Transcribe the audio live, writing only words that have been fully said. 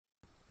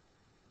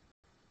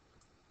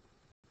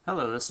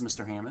Hello, this is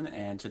Mr. Hammond,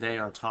 and today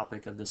our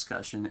topic of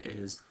discussion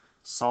is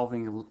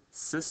solving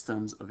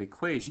systems of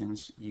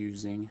equations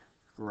using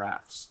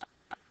graphs.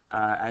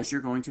 As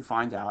you're going to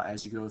find out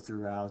as you go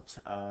throughout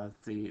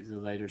the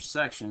later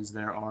sections,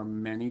 there are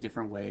many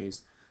different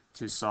ways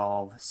to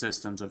solve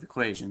systems of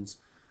equations,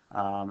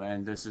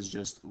 and this is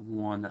just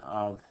one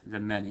of the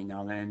many.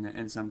 Now,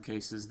 in some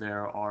cases,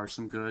 there are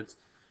some good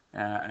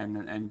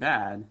and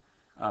bad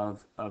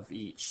of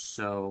each.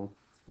 So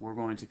we're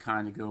going to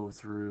kind of go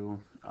through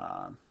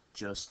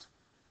just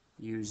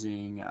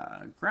using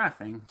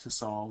graphing to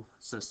solve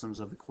systems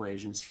of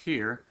equations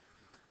here.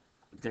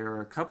 There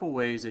are a couple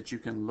ways that you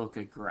can look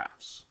at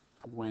graphs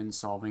when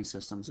solving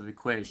systems of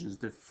equations.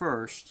 The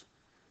first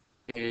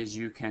is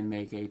you can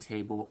make a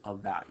table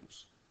of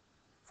values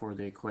for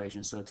the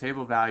equation. So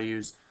table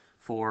values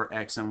for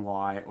x and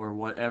y, or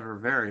whatever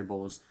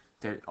variables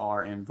that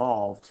are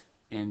involved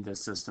in the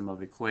system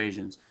of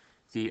equations.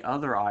 The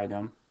other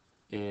item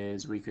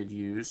is we could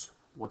use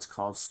what's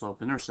called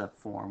slope-intercept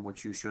form,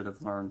 which you should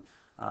have learned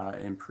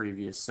in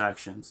previous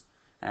sections.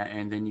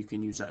 And then you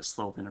can use that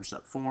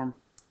slope-intercept form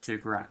to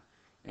graph.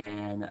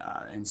 And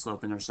in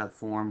slope-intercept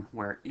form,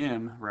 where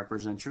m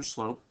represents your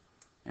slope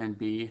and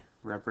b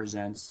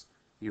represents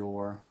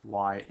your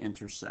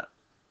y-intercept.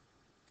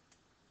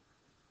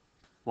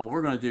 What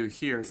we're going to do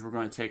here is we're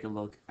going to take a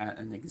look at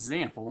an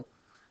example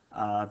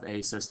of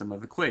a system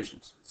of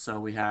equations. So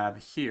we have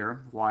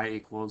here y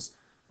equals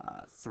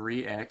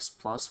 3x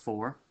plus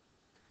 4,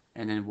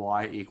 and then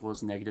y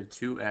equals negative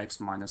 2x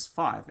minus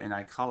 5. And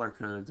I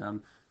color-coded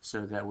them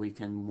so that we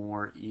can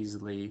more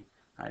easily,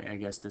 I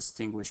guess,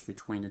 distinguish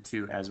between the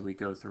two as we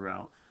go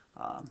throughout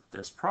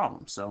this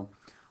problem. So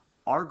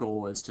our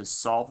goal is to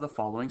solve the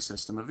following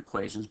system of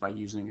equations by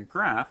using a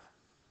graph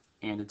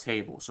and a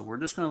table. So we're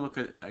just going to look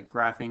at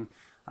graphing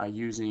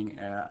using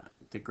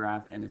the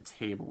graph and a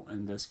table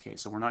in this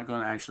case. So we're not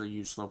going to actually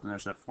use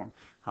slope-intercept form.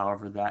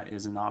 However, that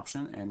is an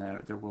option, and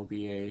there will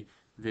be a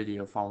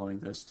video following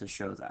this to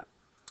show that.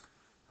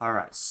 All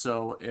right,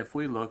 so if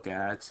we look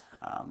at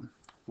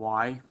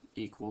y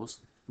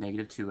equals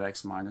negative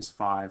 2x minus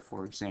 5,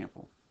 for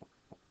example,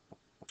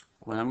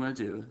 what I'm going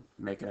to do,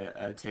 make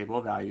a table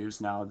of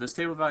values. Now, this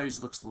table of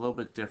values looks a little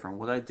bit different.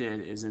 What I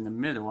did is in the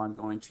middle,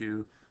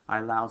 I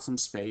allowed some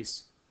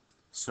space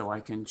so I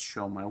can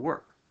show my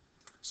work.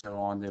 So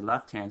on the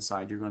left-hand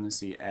side, you're going to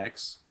see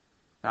x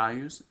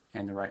values,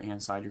 and the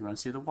right-hand side, you're going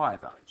to see the y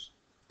values.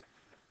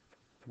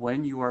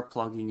 When you are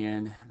plugging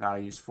in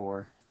values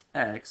for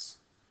x,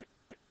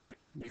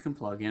 you can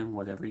plug in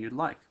whatever you'd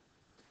like.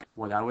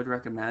 What I would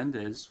recommend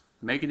is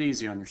make it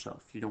easy on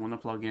yourself. You don't want to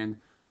plug in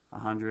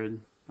 100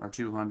 or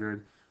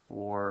 200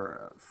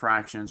 or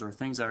fractions or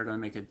things that are going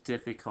to make it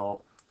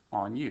difficult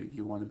on you.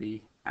 You want to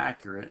be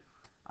accurate.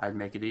 I'd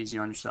make it easy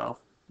on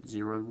yourself.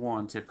 0 and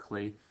 1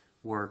 typically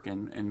work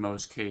in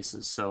most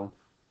cases. So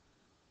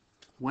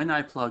when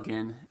I plug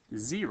in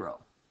 0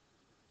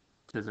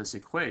 to this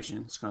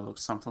equation, it's going to look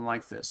something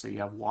like this. So you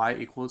have y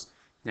equals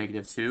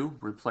negative 2.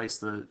 Replace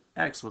the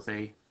x with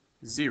a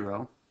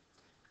 0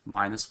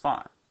 minus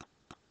 5.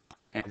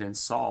 And then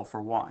solve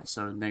for y.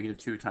 So negative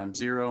 2 times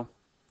 0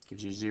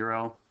 gives you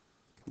 0.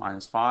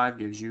 Minus 5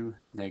 gives you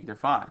negative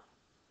 5.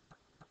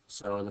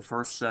 So the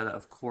first set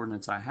of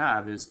coordinates I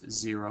have is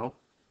 0,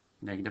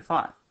 negative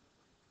 5.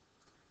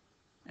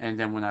 And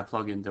then when I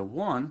plug into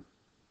 1,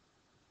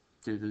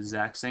 do the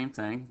exact same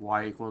thing.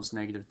 Y equals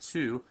negative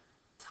 2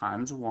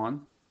 times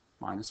 1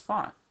 minus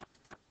 5.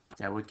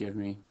 That would give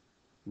me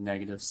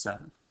negative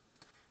 7.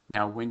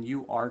 Now when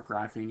you are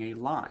graphing a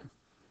line,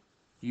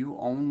 you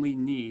only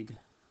need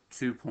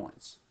 2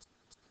 points.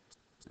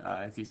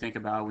 If you think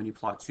about when you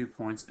plot 2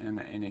 points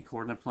in a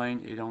coordinate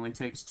plane, it only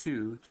takes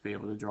 2 to be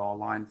able to draw a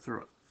line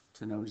through it,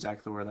 to know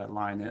exactly where that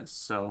line is.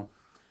 So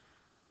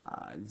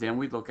then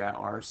we look at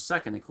our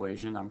second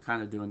equation. I'm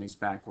kind of doing these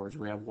backwards.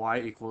 We have y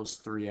equals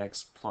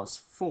 3x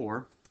plus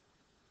 4.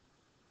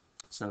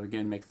 So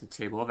again, make the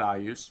table of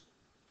values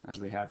as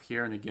we have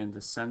here. And again,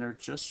 the center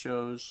just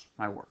shows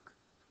my work.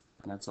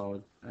 And that's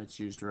all it's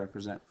used to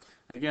represent.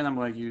 Again, I'm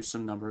going to use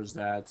some numbers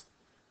that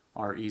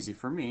are easy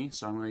for me.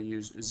 So I'm going to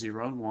use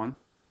 0 and 1.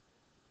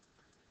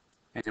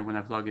 And then when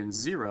I plug in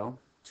 0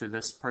 to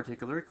this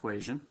particular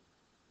equation,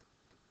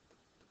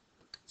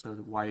 so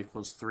y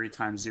equals 3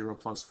 times 0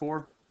 plus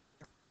 4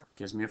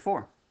 gives me a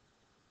 4.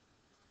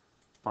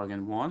 Plug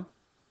in 1.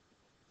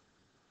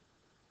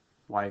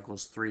 Y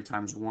equals 3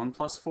 times 1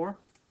 plus 4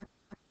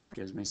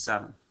 gives me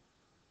 7.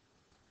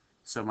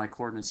 So my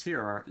coordinates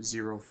here are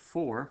 0,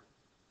 4,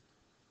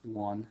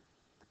 1,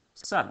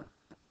 7.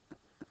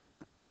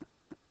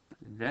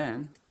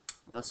 Then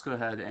let's go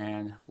ahead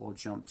and we'll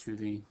jump to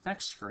the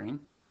next screen.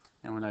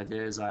 And what I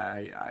did is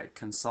I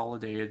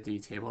consolidated the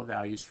table of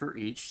values for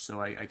each.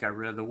 So I got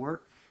rid of the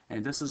work.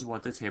 And this is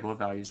what the table of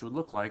values would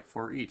look like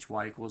for each.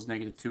 Y equals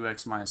negative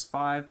 2x minus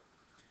 5.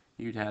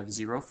 You'd have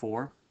 0,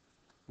 4,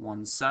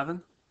 1,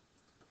 7.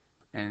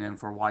 And then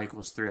for y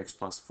equals 3x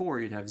plus 4,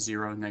 you'd have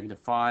 0, negative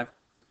 5,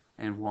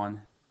 and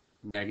 1,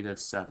 negative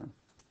 7.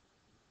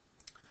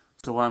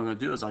 So what I'm going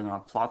to do is I'm going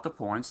to plot the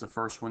points. The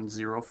first one,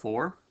 0,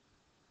 4.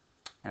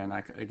 And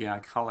again, I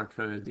color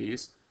coded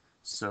these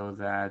so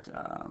that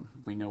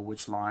we know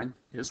which line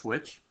is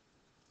which.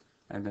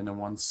 And then the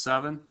 1,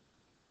 7.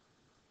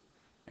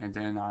 And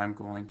then I'm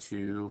going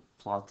to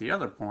plot the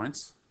other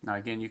points. Now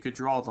again, you could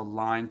draw the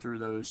line through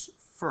those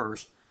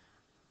first,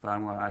 but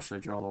I'm going to actually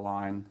draw the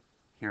line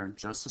here in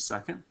just a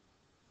second.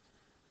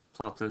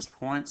 Plot those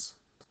points,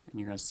 and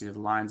you're going to see the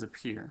lines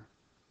appear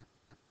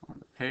on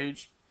the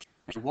page.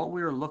 And what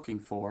we are looking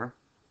for,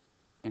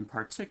 in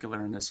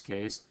particular in this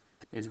case,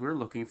 is we're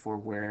looking for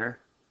where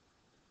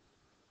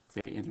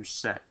they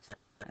intersect,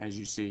 as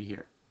you see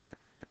here.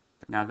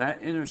 Now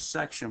that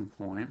intersection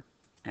point,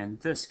 in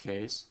this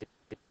case,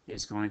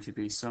 is going to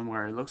be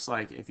somewhere, it looks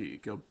like if you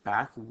go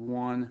back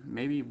one,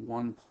 maybe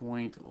 1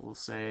 point, we'll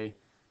say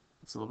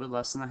it's a little bit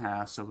less than a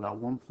half, so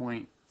about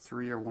 1.3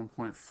 or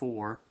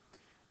 1.4,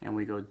 and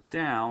we go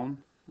down,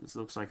 this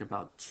looks like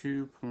about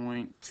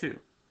 2.2.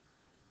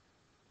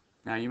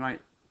 Now you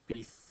might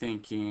be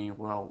thinking,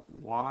 well,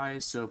 why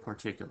so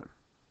particular?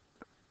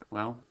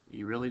 Well,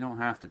 you really don't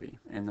have to be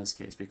in this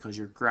case because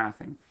you're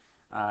graphing.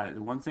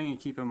 The one thing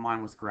to keep in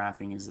mind with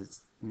graphing is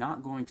it's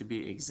not going to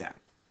be exact.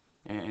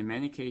 And in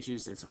many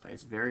cases,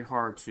 it's very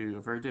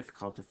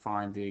difficult to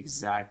find the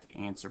exact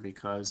answer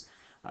because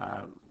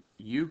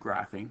you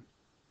graphing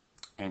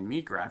and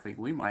me graphing,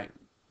 we might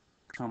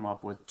come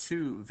up with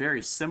two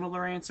very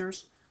similar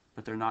answers,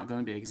 but they're not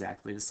going to be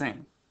exactly the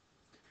same.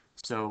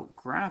 So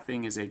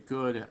graphing is a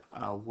good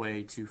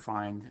way to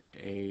find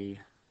a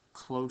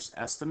close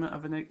estimate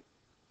of an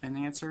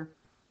answer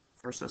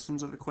for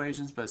systems of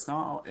equations, but it's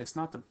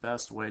not the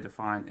best way to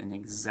find an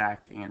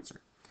exact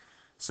answer.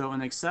 So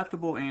an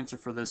acceptable answer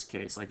for this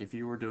case, like if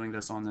you were doing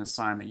this on an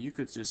assignment, you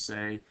could just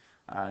say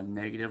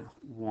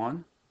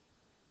 -1,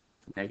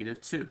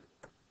 -2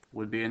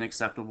 would be an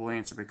acceptable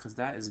answer because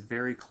that is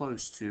very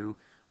close to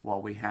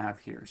what we have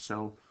here.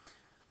 So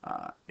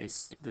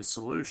the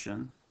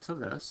solution to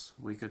this,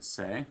 we could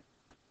say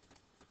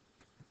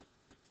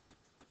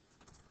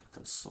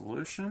the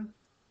solution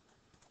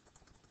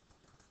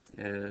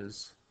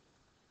is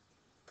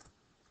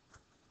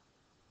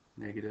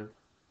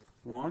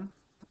 -1,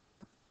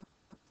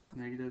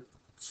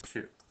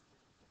 -2.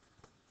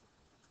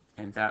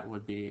 And that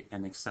would be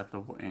an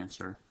acceptable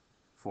answer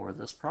for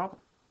this problem.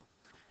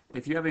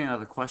 If you have any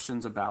other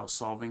questions about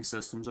solving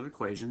systems of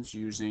equations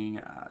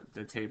using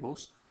the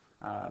tables,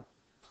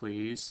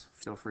 please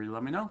feel free to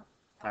let me know.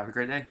 Have a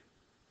great day.